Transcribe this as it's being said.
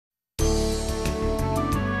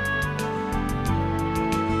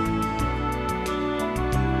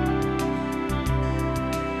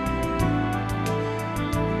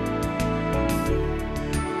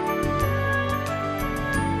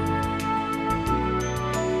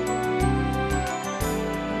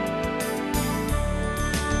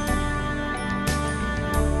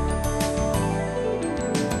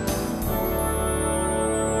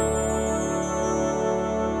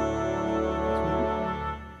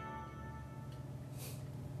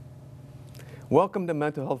Welcome to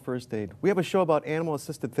Mental Health First Aid. We have a show about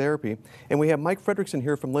animal-assisted therapy, and we have Mike Fredrickson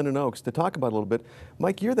here from Linden Oaks to talk about it a little bit.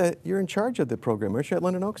 Mike, you're in charge of the program, aren't you, at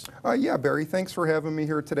Linden Oaks? Yeah, Barry, thanks for having me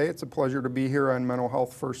here today. It's a pleasure to be here on Mental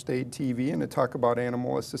Health First Aid TV and to talk about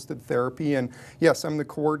animal-assisted therapy. And yes, I'm the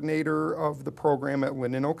coordinator of the program at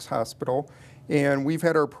Linden Oaks Hospital. And we've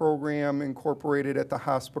had our program incorporated at the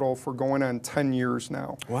hospital for going on 10 years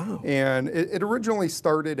now. Wow. And it originally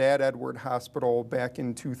started at Edward Hospital back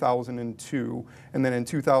in 2002. And then in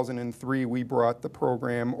 2003, we brought the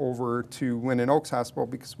program over to Linden Oaks Hospital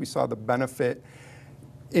because we saw the benefit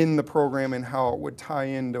in the program and how it would tie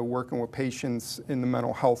into working with patients in the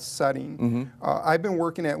mental health setting. I've been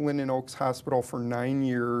working at Linden Oaks Hospital for 9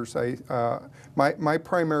 years. My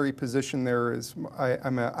primary position there is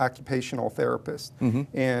I'm an occupational therapist.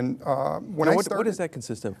 And what does that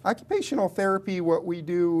consist of? Occupational therapy, what we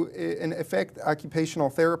do, and in fact, occupational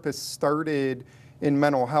therapists started in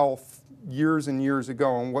mental health years and years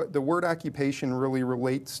ago. And what the word occupation really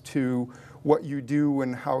relates to what you do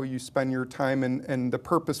and how you spend your time and the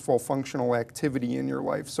purposeful functional activity in your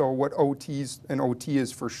life. So what OTs and OT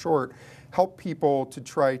is for short, help people to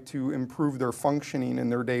try to improve their functioning in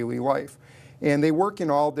their daily life. And they work in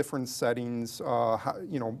all different settings,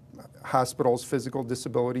 hospitals, physical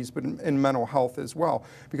disabilities, but in mental health as well.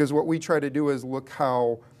 Because what we try to do is look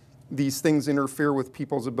how these things interfere with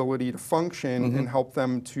people's ability to function and help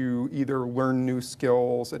them to either learn new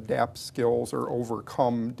skills, adapt skills, or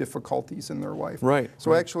overcome difficulties in their life. Right.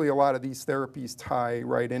 So actually a lot of these therapies tie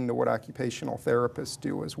right into what occupational therapists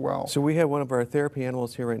do as well. So we have one of our therapy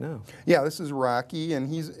animals here right now. Yeah, this is Rocky, and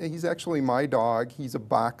he's actually my dog. He's a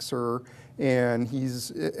boxer, and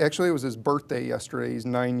actually it was his birthday yesterday. He's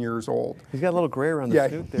 9 years old. He's got a little gray around the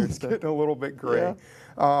snoot there. He's getting a little bit gray.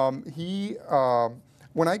 Yeah.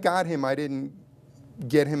 When I got him, I didn't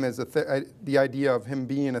get him as the idea of him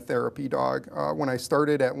being a therapy dog. When I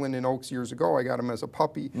started at Linden Oaks years ago, I got him as a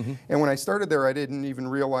puppy. And when I started there, I didn't even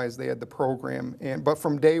realize they had the program. But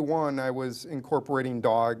from day one, I was incorporating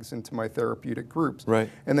dogs into my therapeutic groups. Right.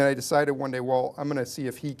 And then I decided one day, well, I'm going to see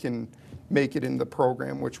if he can make it in the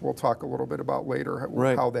program, which we'll talk a little bit about later,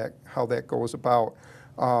 right, how that goes about.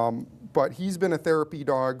 But he's been a therapy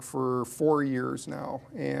dog for 4 years now,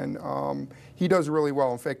 and he does really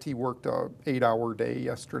well. In fact, he worked an 8-hour day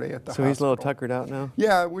yesterday at the hospital. So he's a little tuckered out now?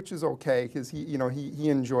 Yeah, which is okay, because he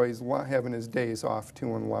enjoys having his days off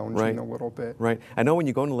too and lounging a little bit. Right. I know when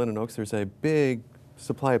you go into Linden Oaks, there's a big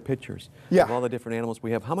supply of pictures of all the different animals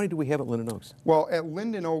we have. How many do we have at Linden Oaks? Well, at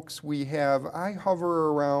Linden Oaks, I hover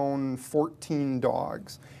around 14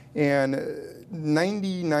 dogs, and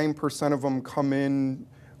 99% of them come in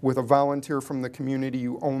with a volunteer from the community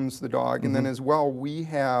who owns the dog. And then as well, we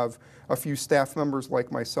have a few staff members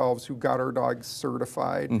like myself who got our dogs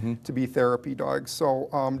certified to be therapy dogs. So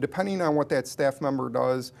depending on what that staff member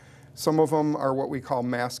does, some of them are what we call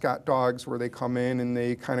mascot dogs, where they come in and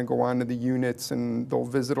they kind of go onto the units and they'll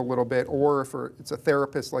visit a little bit. Or if it's a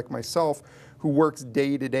therapist like myself who works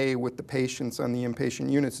day to day with the patients on the inpatient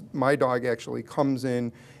units, my dog actually comes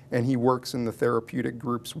in and he works in the therapeutic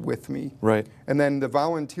groups with me. Right. And then the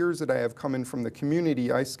volunteers that I have come in from the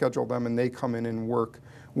community, I schedule them and they come in and work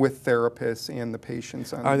with therapists and the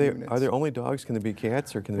patients on the units. Are there only dogs? Can there be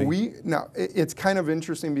cats, or can there be? Now, it's kind of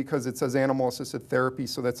interesting because it says animal-assisted therapy,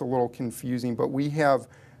 so that's a little confusing, but we have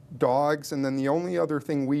dogs, and then the only other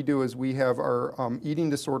thing we do is we have our eating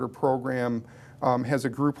disorder program has a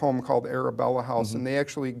group home called Arabella House, and they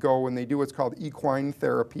actually go and they do what's called equine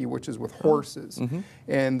therapy, which is with horses.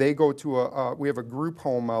 And they go to we have a group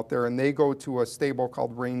home out there, and they go to a stable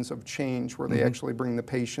called Reigns of Change, where they actually bring the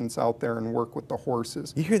patients out there and work with the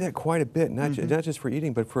horses. You hear that quite a bit, not just for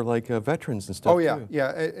eating, but for like veterans and stuff. Oh yeah, too.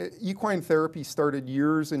 yeah. Equine therapy started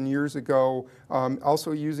years and years ago,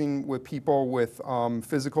 also using with people with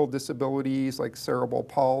physical disabilities like cerebral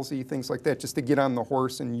palsy, things like that, just to get on the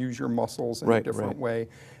horse and use your muscles in a different way.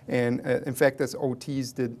 And in fact, as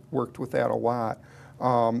OTs worked with that a lot.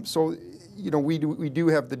 So we do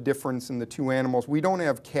have the difference in the two animals. We don't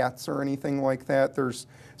have cats or anything like that. There's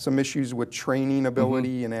some issues with training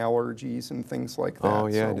ability and allergies and things like that. Oh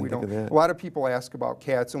yeah, so I didn't think of that. A lot of people ask about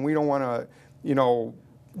cats, and we don't want to,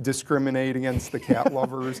 discriminate against the cat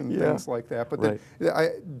lovers and things like that. But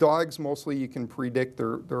dogs, mostly you can predict.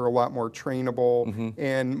 They're a lot more trainable,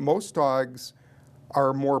 and most dogs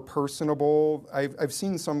are more personable. I've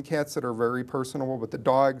seen some cats that are very personable, but the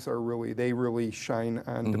dogs are they really shine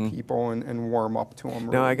onto people and warm up to them.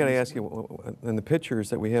 Now I got to ask you, in the pictures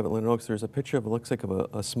that we have at Linden Oaks, there's a picture of, it looks like, of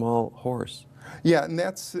a small horse. Yeah, and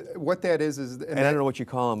that's what that is. And I don't know what you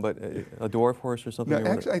call them, but a dwarf horse or something? No,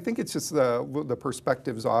 or actually, I think it's just the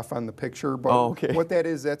perspective's off on the picture. But okay. what that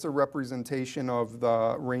is, that's a representation of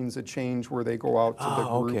the Reigns of Change where they go out to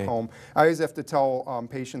the group okay. home. I always have to tell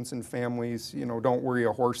patients and families, don't worry,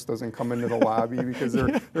 a horse doesn't come into the lobby because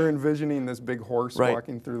they're envisioning this big horse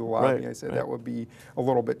walking through the lobby. I said that would be a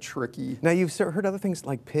little bit tricky. Now, you've heard other things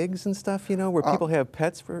like pigs and stuff, where people have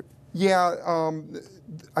pets for... Yeah,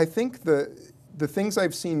 I think the things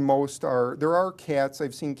I've seen most there are cats.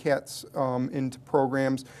 I've seen cats into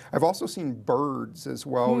programs. I've also seen birds as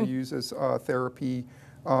well used as therapy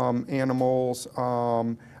animals.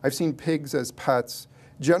 I've seen pigs as pets.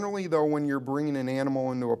 Generally, though, when you're bringing an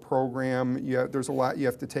animal into a program, there's a lot you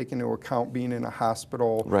have to take into account being in a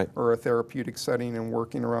hospital or a therapeutic setting and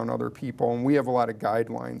working around other people. And we have a lot of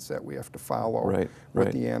guidelines that we have to follow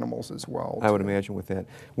with the animals as well. I would imagine with that.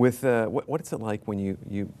 With what's it like when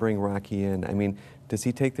you bring Rocky in? I mean, does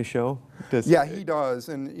he take the show? Yeah, he does.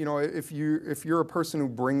 And if you're a person who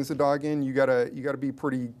brings a dog in, you gotta be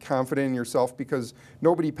pretty confident in yourself because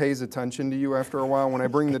nobody pays attention to you after a while. When I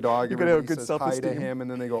bring the dog, everybody says hi to him,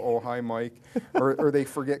 and then they go, "Oh, hi, Mike," or they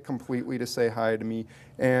forget completely to say hi to me.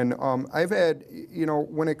 And I've had,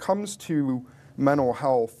 when it comes to mental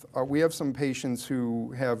health, we have some patients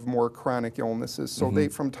who have more chronic illnesses, so they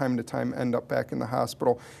from time to time end up back in the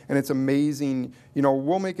hospital, and it's amazing.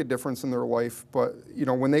 We'll make a difference in their life, but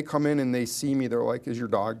when they come in and they see me, they're like, "Is your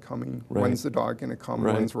dog coming? When's the dog going to come?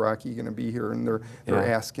 When's Rocky going to be here?" And they're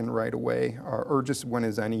asking right away, or just when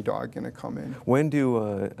is any dog going to come in? When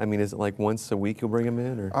is it like once a week you'll bring them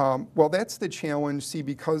in, or? Well, that's the challenge. See,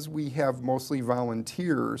 because we have mostly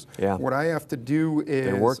volunteers, what I have to do is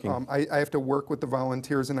I have to work with the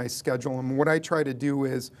volunteers and I schedule them. What I try to do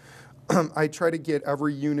is I try to get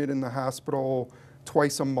every unit in the hospital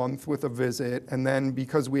twice a month with a visit, and then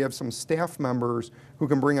because we have some staff members who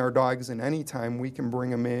can bring our dogs in anytime, we can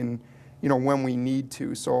bring them in when we need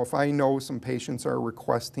to. So if I know some patients are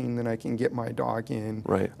requesting, then I can get my dog in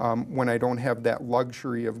when I don't have that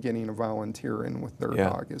luxury of getting a volunteer in with their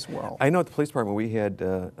dog as well. I know at the police department we had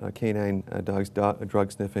canine dogs,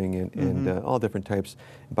 drug sniffing and all different types,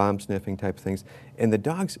 bomb sniffing type things. And the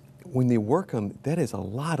dogs, when they work them, that is a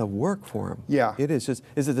lot of work for them. Yeah. It is just,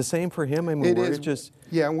 is it the same for him? I mean, it where is. It just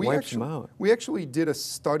and wipes him out. We actually did a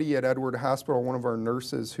study at Edward Hospital, one of our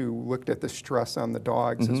nurses who looked at the stress on the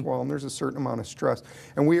dogs as well, and there's a certain amount of stress.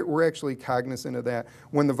 And we're actually cognizant of that.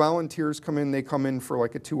 When the volunteers come in, they come in for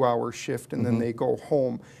like a 2-hour shift and then they go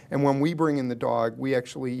home. And when we bring in the dog, you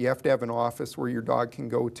have to have an office where your dog can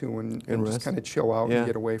go to and just kind of chill out and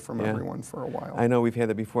get away from everyone for a while. I know we've had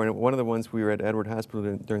that before. And one of the ones we were at Edward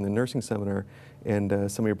Hospital during the nursing seminar,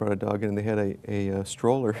 and somebody brought a dog in and they had a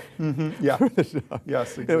stroller for the dog.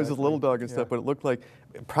 Yes, exactly. It was a little dog and stuff, but it looked like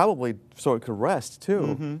probably so it could rest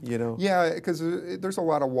too, Yeah, because there's a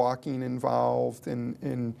lot of walking involved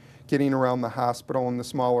in getting around the hospital, and the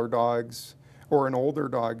smaller dogs, or an older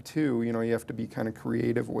dog too, you have to be kind of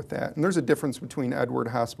creative with that. And there's a difference between Edward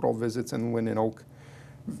Hospital visits and Linden Oaks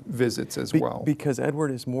visits as well. Because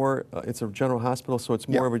Edward is more, it's a general hospital, so it's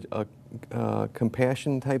more of a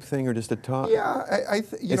compassion type thing, or just a talk? Yeah,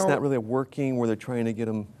 it's not really a working where they're trying to get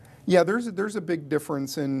them. Yeah, there's a big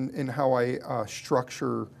difference in how I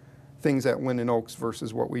structure things at Linden Oaks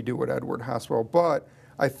versus what we do at Edward Hospital. But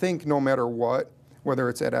I think no matter what, whether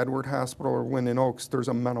it's at Edward Hospital or Linden Oaks, there's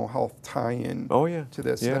a mental health tie-in to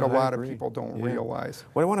this that a lot of people don't realize.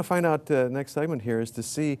 What I want to find out next segment here is to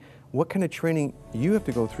see what kind of training you have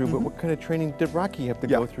to go through, but what kind of training did Rocky have to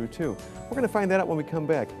go through too. We're going to find that out when we come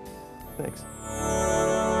back. Thanks.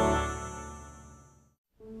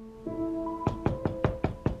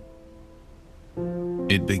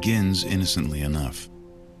 It begins innocently enough.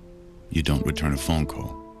 You don't return a phone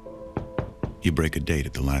call. You break a date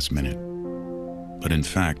at the last minute. But in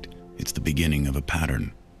fact, it's the beginning of a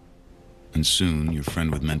pattern. And soon, your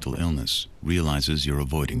friend with mental illness realizes you're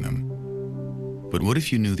avoiding them. But what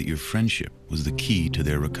if you knew that your friendship was the key to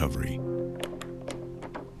their recovery?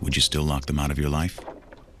 Would you still lock them out of your life?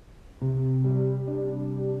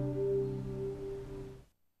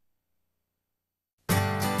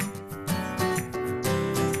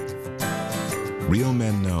 Real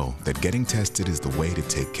men know that getting tested is the way to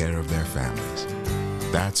take care of their families.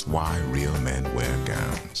 That's why real men wear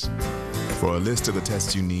gowns. For a list of the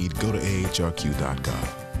tests you need, go to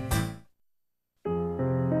ahrq.gov.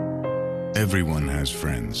 Everyone has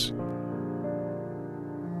friends.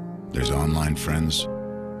 There's online friends.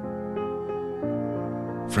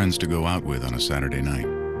 Friends to go out with on a Saturday night.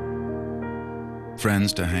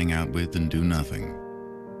 Friends to hang out with and do nothing.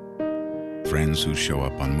 Friends who show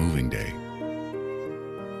up on moving day.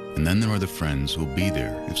 And then there are the friends who'll be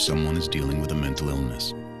there if someone is dealing with a mental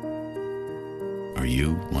illness. Are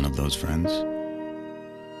you one of those friends?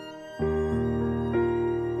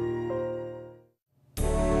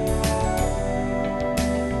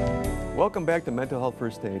 Welcome back to Mental Health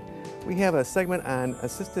First Aid. We have a segment on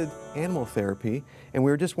assisted animal therapy, and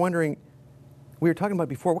we were just wondering, we were talking about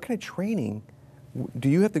before, what kind of training do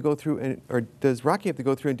you have to go through, or does Rocky have to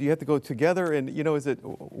go through, and do you have to go together, and is it,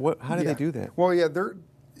 how do they do that? Well, yeah,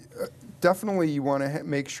 definitely you want to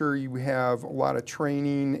make sure you have a lot of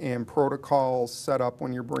training and protocols set up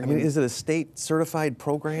when you're bringing. I mean, is it a state certified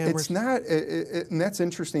program? It's not, and that's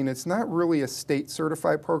interesting. It's not really a state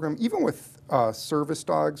certified program. Even with service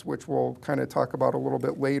dogs, which we'll kind of talk about a little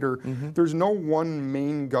bit later, there's no one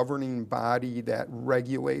main governing body that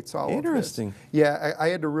regulates all of this. Interesting. Yeah, I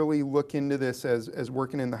had to really look into this as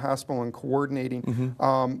working in the hospital and coordinating.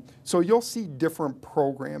 So you'll see different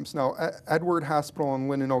programs. Now, Edward Hospital and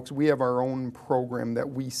Linden Oaks, we have our own program that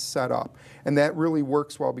we set up. And that really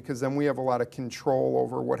works well because then we have a lot of control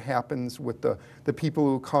over what happens with the people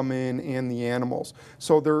who come in and the animals.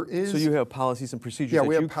 So there is... So you have policies and procedures that you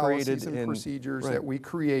we have created policies and procedures right. that we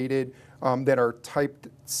created that are typed,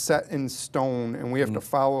 set in stone, and we have to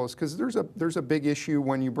follow those because there's a big issue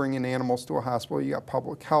when you bring in animals to a hospital. You got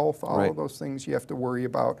public health, all of those things you have to worry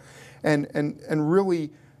about, and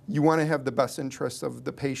really you want to have the best interests of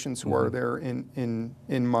the patients who are there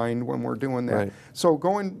in mind when we're doing that. Right. So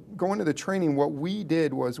going to the training, what we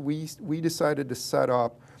did was we decided to set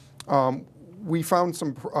up. We found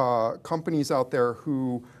some companies out there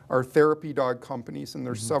who are therapy dog companies, and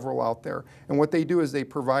there's several out there. And what they do is they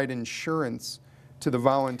provide insurance to the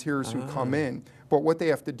volunteers who come in. But what they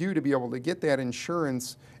have to do to be able to get that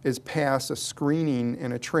insurance is pass a screening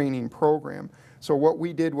and a training program. So what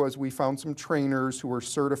we did was we found some trainers who were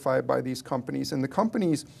certified by these companies, and the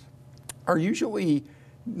companies are usually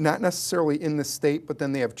not necessarily in the state, but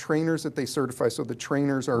then they have trainers that they certify, so the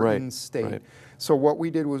trainers are in state. Right. So what we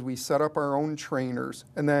did was we set up our own trainers,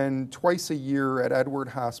 and then twice a year at Edward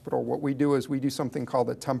Hospital, what we do is we do something called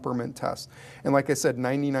a temperament test. And like I said,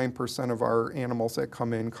 99% of our animals that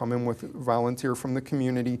come in with volunteer from the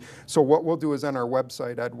community. So what we'll do is on our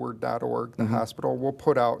website, edward.org, the hospital, we'll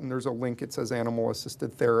put out, and there's a link, it says animal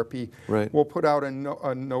assisted therapy. Right. We'll put out a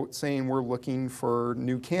note saying we're looking for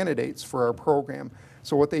new candidates for our program.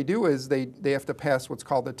 So what they do is they have to pass what's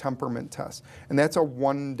called a temperament test, and that's a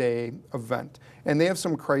one-day event. And they have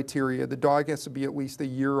some criteria. The dog has to be at least a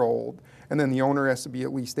year old, and then the owner has to be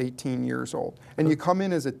at least 18 years old. And you come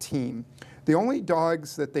in as a team. The only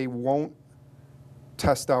dogs that they won't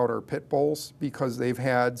test out are pit bulls because they've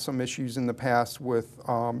had some issues in the past with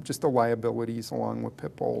just the liabilities along with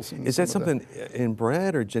pit bulls. Is that something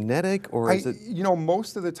inbred or genetic, or is it? You know,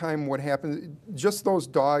 most of the time what happens, just those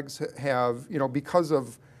dogs have, because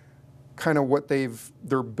of kind of what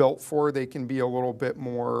they're built for, they can be a little bit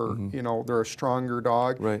more, they're a stronger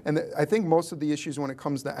dog. Right. And I think most of the issues when it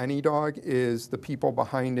comes to any dog is the people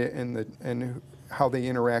behind it and how they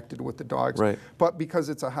interacted with the dogs. Right. But because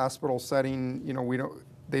it's a hospital setting,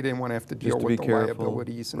 they didn't want to have to deal with the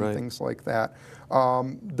liabilities and things like that.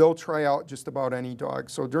 They'll try out just about any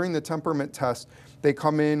dog. So during the temperament test, they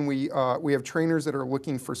come in, we have trainers that are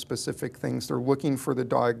looking for specific things. They're looking for the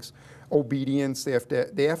dog's obedience. They have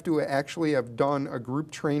to actually have done a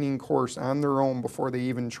group training course on their own before they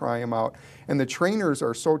even try them out. And the trainers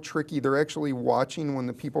are so tricky. They're actually watching when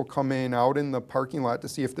the people come in out in the parking lot to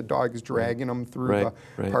see if the dog is dragging them through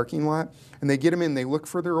the parking lot. And they get them in, they look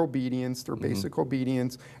for their obedience, their basic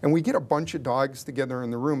obedience. And we get a bunch of dogs together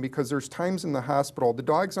in the room because there's times in the hospital, the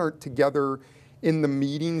dogs aren't together in the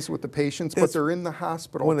meetings with the patients, but they're in the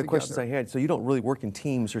hospital One of the together. questions I had, so you don't really work in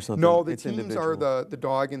teams or something? No, the it's teams individual. are the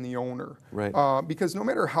dog and the owner. Right. Because no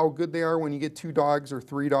matter how good they are, when you get 2 dogs or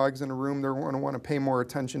 3 dogs in a room, they're going to want to pay more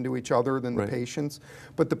attention to each other than the patients.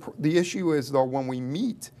 But the issue is, though, when we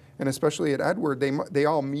meet, and especially at Edward, they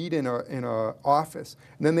all meet in a office,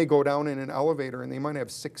 and then they go down in an elevator, and they might have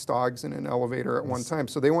 6 dogs in an elevator at one time.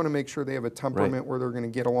 So they want to make sure they have a temperament where they're going to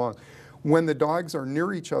get along. When the dogs are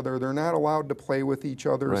near each other, they're not allowed to play with each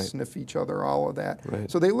other, sniff each other, all of that.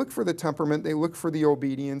 So they look for the temperament, they look for the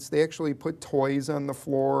obedience. They actually put toys on the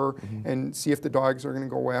floor and see if the dogs are going to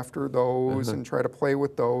go after those and try to play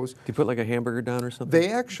with those. Do you put like a hamburger down or something?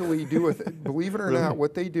 They actually do, believe it or not,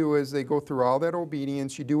 what they do is they go through all that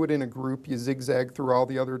obedience. You do it in a group, you zigzag through all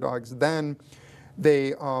the other dogs. Then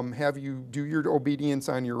they have you do your obedience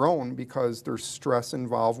on your own because there's stress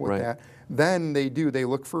involved with that. Then they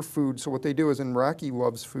look for food. So what they do is, and Rocky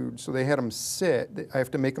loves food, so they had them sit. I have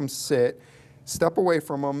to make them sit. step away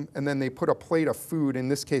from them, and then they put a plate of food. In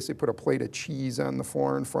this case, they put a plate of cheese on the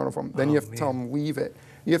floor in front of them. Then you have to tell them, leave it.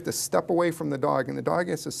 You have to step away from the dog, and the dog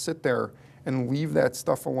has to sit there and leave that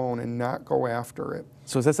stuff alone and not go after it.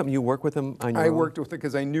 So is that something you work with them on your own? I worked with it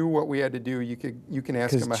because I knew what we had to do. You can ask him ahead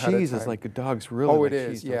of time. Because cheese is like, a dog's really Oh, like it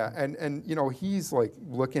is, cheese, yeah. And you know, he's like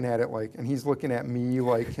looking at it like, and he's looking at me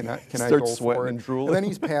like, can I go Starts sweating for it? and drooling. And then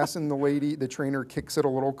he's passing the lady, the trainer kicks it a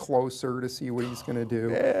little closer to see what he's going to do.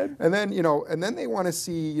 Man. And then, you know, and then they want to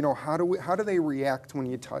see, you know, how do they react when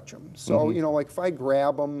you touch them? So, you know, like if I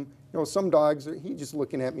grab them, you know, some dogs, he's just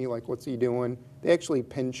looking at me like, what's he doing? They actually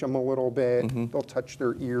pinch them a little bit. They'll touch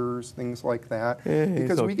their ears, things like that.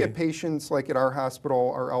 Because we get patients like at our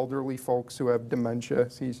hospital, our elderly folks who have dementia.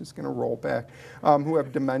 See, he's just going to roll back. Who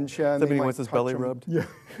have dementia. And Somebody wants his belly them. rubbed? Yeah.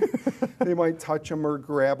 They might touch them or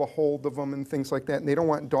grab a hold of them and things like that. And they don't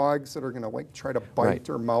want dogs that are going to like try to bite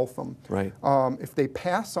or mouth them. Right. If they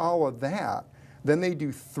pass all of that, then they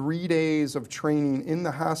do 3 days of training in the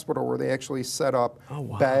hospital where they actually set up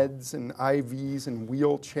beds and IVs and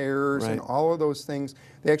wheelchairs and all of those things.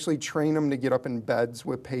 They actually train them to get up in beds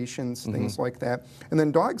with patients, things like that. And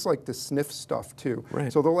then dogs like to sniff stuff too.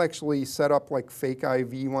 Right. So they'll actually set up like fake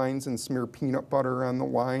IV lines and smear peanut butter on the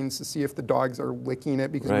lines to see if the dogs are licking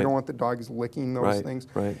it, because we don't want the dogs licking those things.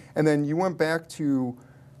 Right. And then you went back to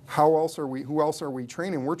who else are we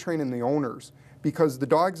training? We're training the owners. Because the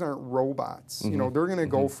dogs aren't robots. You know, they're going to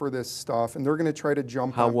go for this stuff, and they're going to try to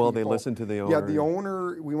jump on How well people. they listen to the owner. Yeah, the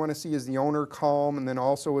owner, we want to see is the owner calm, and then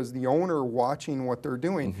also is the owner watching what they're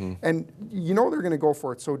doing. And you know they're going to go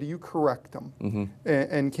for it, so do you correct them?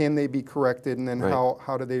 And can they be corrected, and then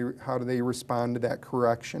how do they respond to that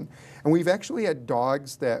correction? And we've actually had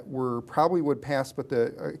dogs that probably would pass, but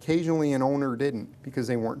occasionally an owner didn't, because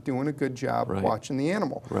they weren't doing a good job watching the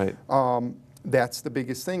animal. Right. That's the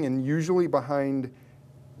biggest thing, and usually behind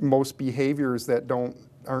most behaviors that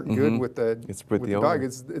aren't good with the dog,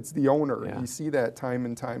 it's the owner. Yeah. You see that time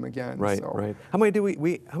and time again. Right, so. right. How many do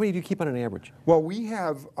you keep on an average? Well, we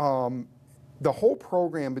have the whole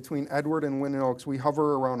program between Edward and Linden Oaks. We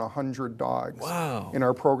hover around 100 dogs. in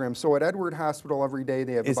our program. So at Edward Hospital every day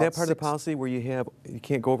they have. Is that part of the policy where you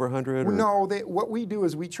can't go over 100? Or? No, what we do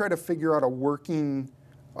is we try to figure out a working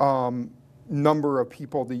number of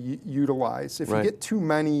people to utilize. If you get too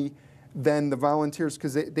many, then the volunteers,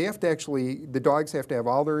 because they have to actually, the dogs have to have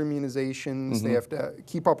all their immunizations, they have to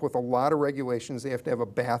keep up with a lot of regulations, they have to have a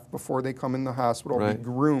bath before they come in the hospital, be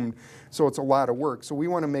groomed, so it's a lot of work. So we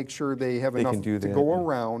want to make sure they have enough to go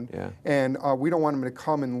around, and we don't want them to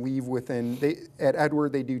come and leave within, at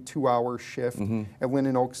Edward they do 2-hour shift, at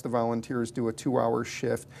Linden Oaks the volunteers do a 2-hour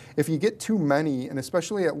shift. If you get too many, and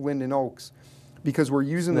especially at Linden Oaks, because we're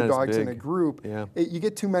using the dogs in a group, you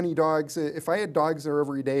get too many dogs. If I had dogs there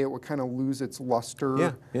every day, it would kind of lose its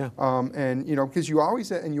luster. And you know, because you always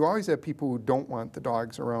have people who don't want the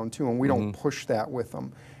dogs around too, and we don't push that with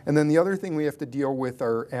them. And then the other thing we have to deal with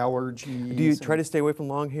are allergies. Do you try to stay away from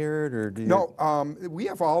long-haired, or do you? No, we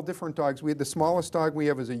have all different dogs. The smallest dog we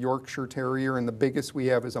have is a Yorkshire Terrier, and the biggest we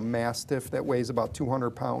have is a Mastiff that weighs about 200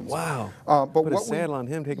 pounds. Wow. But put a saddle on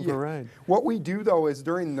him, take him for a ride. What we do, though, is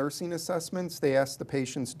during nursing assessments, they ask the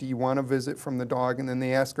patients, do you want a visit from the dog? And then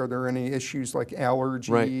they ask, are there any issues like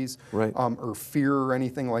allergies or fear or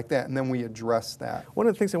anything like that? And then we address that. One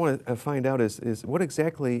of the things I want to find out is what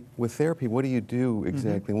exactly, with therapy, what do you do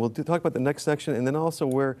exactly? We'll talk about the next section, and then also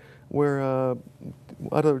where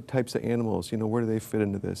other types of animals, you know, where do they fit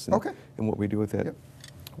into this, and what we do with that.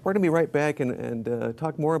 We're going to be right back and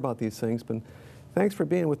talk more about these things, but thanks for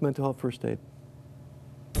being with Mental Health First Aid.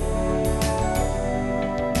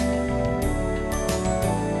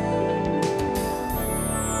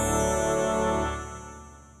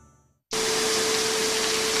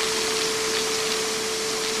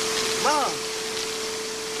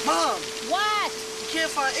 Mom! What? You can't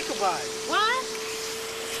find Ichabod. What?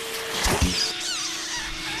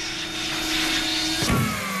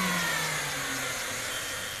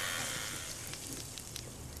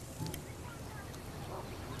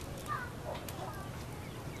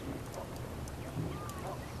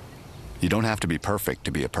 You don't have to be perfect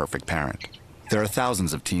to be a perfect parent. There are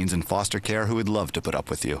thousands of teens in foster care who would love to put up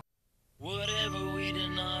with you. Whatever we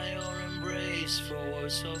deny or embrace, for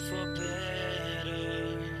worse or for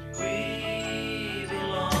better, we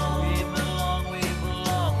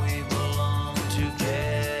belong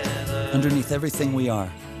together. Underneath everything we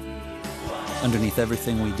are, underneath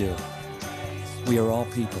everything we do, we are all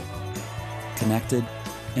people, connected,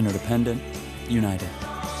 interdependent, united.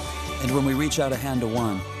 And when we reach out a hand to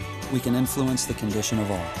one, we can influence the condition of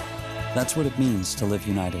all. That's what it means to live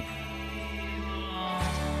united.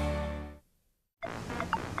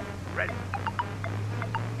 Ready.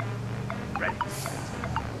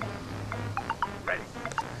 Ready.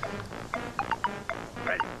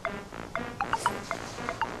 Ready.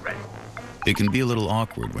 Ready. It can be a little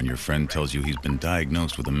awkward when your friend tells you he's been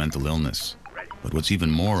diagnosed with a mental illness. But what's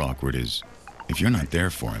even more awkward is, if you're not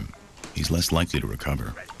there for him, he's less likely to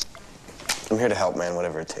recover. I'm here to help, man,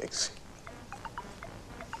 whatever it takes.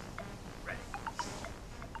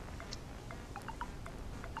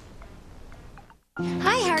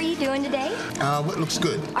 Hi, how are you doing today? What looks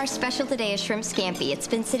good? Our special today is shrimp scampi. It's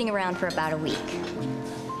been sitting around for about a week.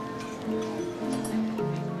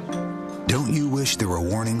 Don't you wish there were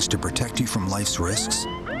warnings to protect you from life's risks?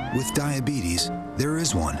 With diabetes, there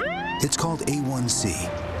is one. It's called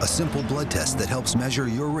A1C, a simple blood test that helps measure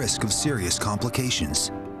your risk of serious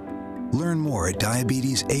complications. Learn more at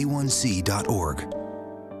diabetesa1c.org.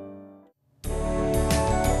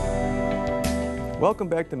 Welcome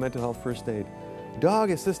back to Mental Health First Aid.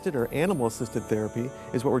 Dog-assisted or animal-assisted therapy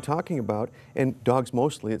is what we're talking about, and dogs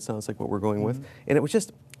mostly, it sounds like what we're going with. And it was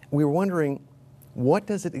just, we were wondering, what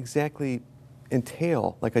does it exactly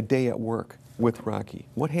entail, like a day at work with Rocky?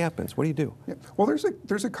 What happens? What do you do? Yeah. Well,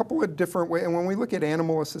 there's a couple of different ways, and when we look at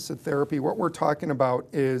animal-assisted therapy, what we're talking about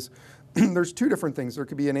is there's two different things. There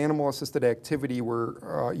could be an animal-assisted activity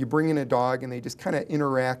where you bring in a dog and they just kind of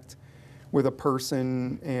interact with a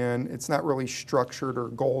person, and it's not really structured or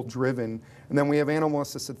goal-driven. And then we have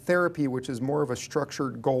animal-assisted therapy, which is more of a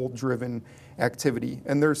structured, goal-driven activity.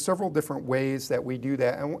 And there's several different ways that we do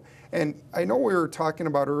that. And I know we were talking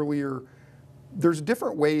about earlier, there's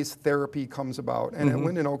different ways therapy comes about. And at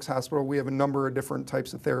Linden Oaks Hospital, we have a number of different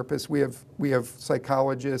types of therapists. We have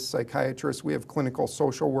psychologists, psychiatrists, we have clinical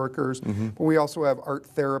social workers, but we also have art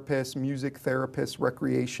therapists, music therapists,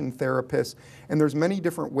 recreation therapists. And there's many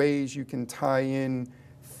different ways you can tie in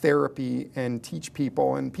therapy and teach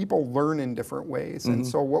people, and people learn in different ways. And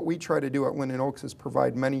so what we try to do at Linden Oaks is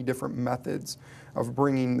provide many different methods of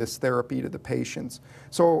bringing this therapy to the patients.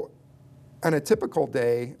 So on a typical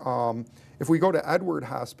day, if we go to Edward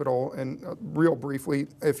Hospital, and real briefly,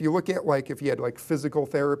 if you look at if you had physical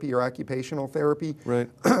therapy or occupational therapy,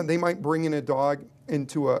 they might bring in a dog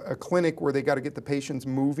into a clinic where they got to get the patients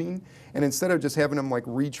moving, and instead of just having them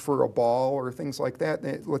reach for a ball or things like that,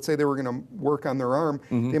 let's say they were going to work on their arm,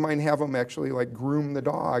 they might have them actually groom the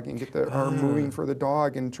dog and get the arm moving for the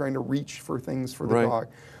dog and trying to reach for things for the dog.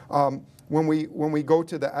 When we go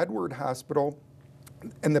to the Edward Hospital,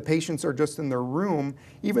 and the patients are just in their room,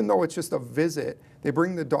 even though it's just a visit, they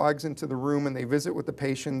bring the dogs into the room and they visit with the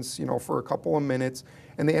patients, for a couple of minutes.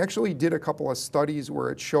 And they actually did a couple of studies where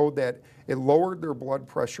it showed that it lowered their blood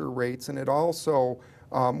pressure rates, and it also,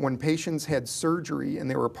 when patients had surgery and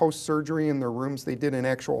they were post-surgery in their rooms, they did an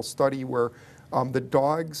actual study where the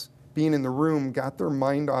dogs being in the room got their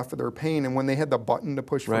mind off of their pain, and when they had the button to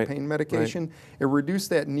push for pain medication, it reduced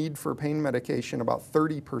that need for pain medication about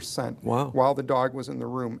 30% while the dog was in the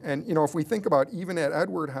room. And if we think about even at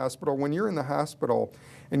Edward Hospital, when you're in the hospital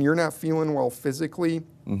and you're not feeling well physically,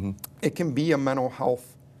 it can be a mental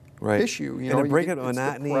health issue. And break up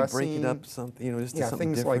monotony, break it up something, just something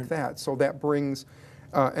things different. like that. So that brings,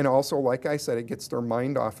 and also, like I said, it gets their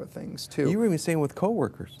mind off of things too. You were even saying with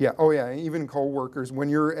coworkers. Yeah, oh yeah, even coworkers. When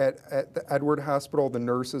you're at the Edward Hospital, the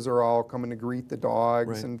nurses are all coming to greet the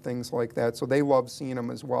dogs and things like that, so they love seeing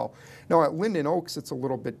them as well. Now at Linden Oaks, it's a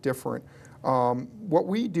little bit different. What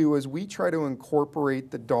we do is we try to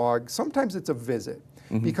incorporate the dog. Sometimes it's a visit,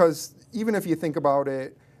 because even if you think about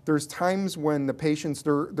it, there's times when the patients,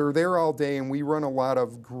 they're there all day, and we run a lot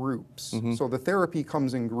of groups. So the therapy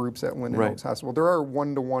comes in groups at Linden Oaks Hospital. There are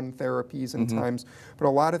one-to-one therapies in times, but a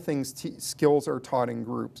lot of skills are taught in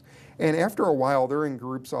groups. And after a while, they're in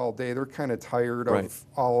groups all day. They're kind of tired of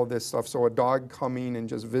all of this stuff. So a dog coming and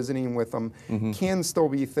just visiting with them can still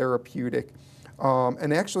be therapeutic.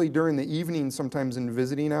 And actually during the evening, sometimes in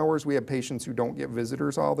visiting hours, we have patients who don't get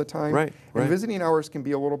visitors all the time. And visiting hours can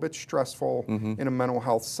be a little bit stressful in a mental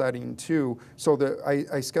health setting too. So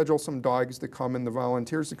I schedule some dogs to come and the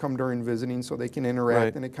volunteers to come during visiting so they can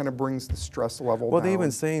interact, and it kind of brings the stress level down. They've been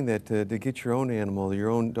saying that to get your own animal, your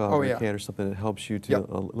own dog or cat or something that helps you to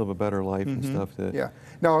live a better life and stuff.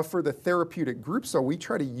 Now for the therapeutic group, so we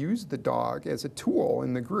try to use the dog as a tool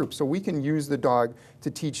in the group. So we can use the dog to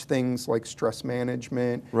teach things like stress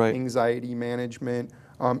management, anxiety management,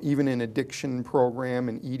 even an addiction program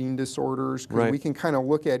and eating disorders. Because we can kind of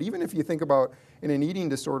look at, even if you think about in an eating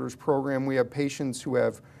disorders program, we have patients who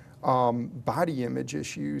have body image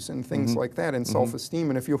issues and things like that, and self-esteem.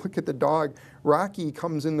 And if you look at the dog, Rocky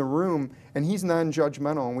comes in the room and he's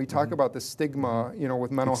non-judgmental, and we talk about the stigma, you know,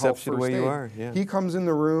 with mental health Accepts you the way you are, yeah. He comes in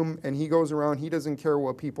the room and he goes around, he doesn't care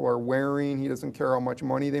what people are wearing, he doesn't care how much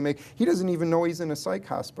money they make, he doesn't even know he's in a psych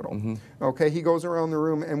hospital. Okay, he goes around the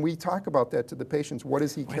room and we talk about that to the patients. What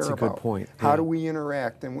does he care about? That's a good point. How do we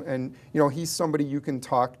interact? And you know, he's somebody you can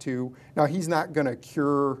talk to. Now, he's not going to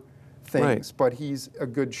cure things, but he's a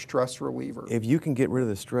good stress reliever. If you can get rid of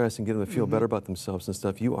the stress and get them to feel better about themselves and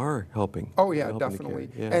stuff, you are helping. Oh yeah, definitely.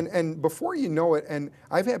 Yeah. And before you know it, and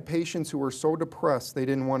I've had patients who were so depressed they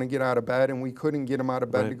didn't want to get out of bed, and we couldn't get them out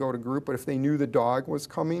of bed to go to group, but if they knew the dog was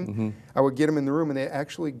coming, I would get them in the room and they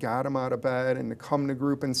actually got them out of bed and to come to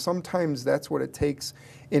group. And sometimes that's what it takes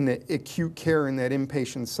in the acute care in that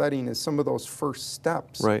inpatient setting, is some of those first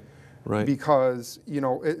steps. Right. Because, you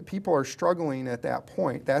know, people are struggling at that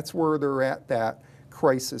point. That's where they're at that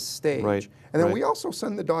crisis stage. Right. And then we also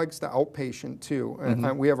send the dogs to outpatient too.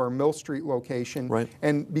 And we have our Mill Street location.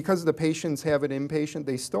 And because the patients have it inpatient,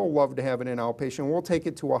 they still love to have it in outpatient. We'll take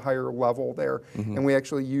it to a higher level there. And we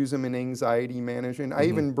actually use them in anxiety management. I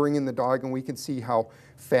even bring in the dog and we can see how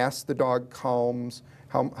fast the dog calms,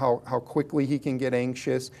 how quickly he can get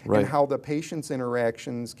anxious, and how the patient's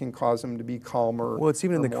interactions can cause him to be calmer. Well, it's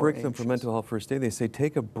even in the curriculum for mental health first aid. They say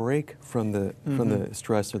take a break from the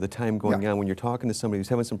stress or the time going on when you're talking to somebody who's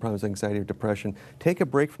having some problems with anxiety or depression. Take a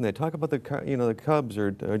break from that. Talk about the cubs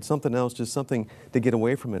or something else, just something to get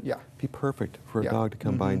away from it. Be perfect for a dog to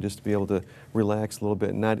come by and just to be able to relax a little bit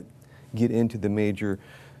and not get into the major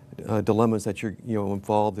dilemmas that you're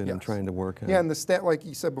involved in and trying to work on. Yeah, and the staff, like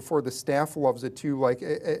you said before, the staff loves it too. Like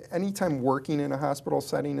anytime working in a hospital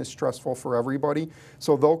setting is stressful for everybody,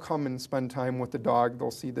 so they'll come and spend time with the dog.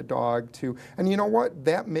 They'll see the dog too, and you know what?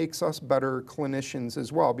 That makes us better clinicians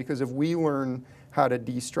as well, because if we learn how to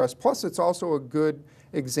de-stress, plus it's also a good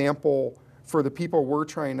example for the people we're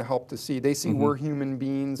trying to help to see. They see we're human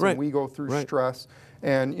beings and we go through stress,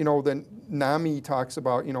 and you know, the NAMI talks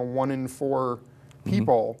about 1 in 4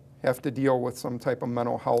 people have to deal with some type of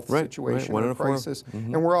mental health situation or crisis.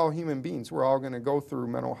 And we're all human beings. We're all going to go through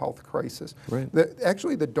mental health crisis.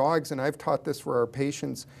 Actually, the dogs, and I've taught this for our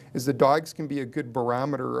patients, is the dogs can be a good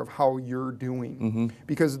barometer of how you're doing,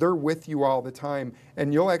 because they're with you all the time.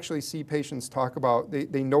 And you'll actually see patients talk about,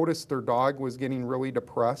 they noticed their dog was getting really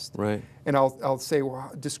depressed. And I'll say,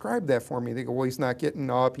 well, describe that for me. They go, well, he's not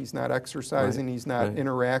getting up, he's not exercising, he's not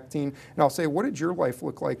interacting. And I'll say, what did your life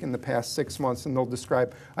look like in the past 6 months? And they'll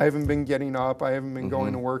describe, I haven't been getting up, I haven't been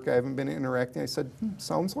going to work, I haven't been interacting. I said,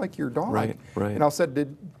 sounds like your dog. And I'll said,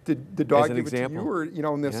 did the dog give it to you? Or,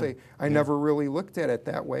 and they'll say, I never really looked at it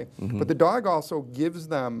that way. But the dog also gives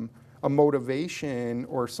them a motivation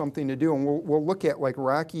or something to do. And we'll look at, like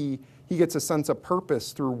Rocky, he gets a sense of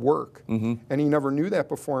purpose through work. And he never knew that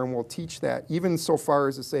before, and we'll teach that. Even so far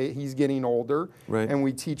as to say he's getting older, and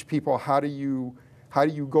we teach people how do you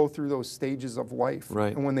go through those stages of life.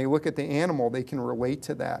 And when they look at the animal, they can relate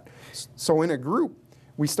to that. So in a group,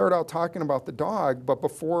 we start out talking about the dog, but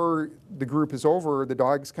before the group is over, the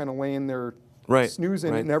dog's kind of laying there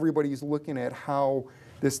snoozing, and everybody's looking at how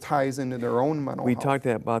this ties into their own mental health. We talked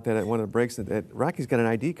about that at one of the breaks, that Rocky's got an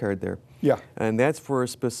ID card there. And that's for a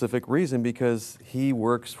specific reason, because he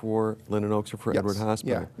works for Linden Oaks or for Edward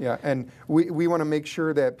Hospital. And we want to make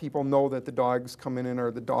sure that people know that the dogs coming in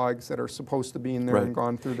are the dogs that are supposed to be in there and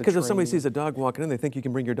gone through the Because if somebody training. sees a dog walking in, they think you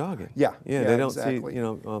can bring your dog in. They don't exactly.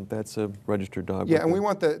 see, that's a registered dog. And we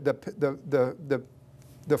want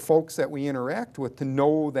the folks that we interact with to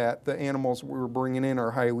know that the animals we're bringing in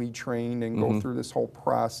are highly trained and go through this whole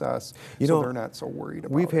process, so they're not so worried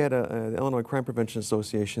about it. We've had the Illinois Crime Prevention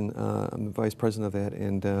Association, I'm the vice president of that,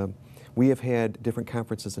 and we have had different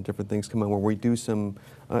conferences and different things come on where we do some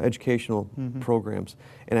educational programs.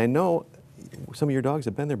 And I know some of your dogs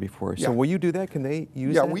have been there before. So will you do that? Can they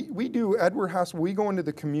use that? We do. Edward Hospital, we go into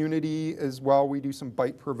the community as well. We do some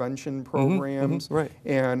bite prevention programs.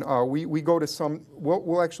 And we go to some,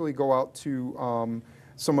 we'll actually go out to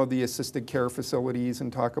some of the assisted care facilities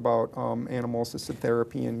and talk about animal-assisted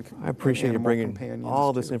therapy and I appreciate you bringing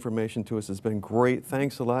all this information to us. It's been great.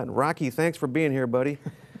 Thanks a lot. And Rocky, thanks for being here, buddy.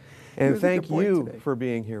 And thank you for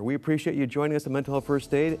being here. We appreciate you joining us at Mental Health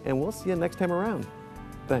First Aid, and we'll see you next time around.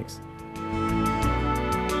 Thanks.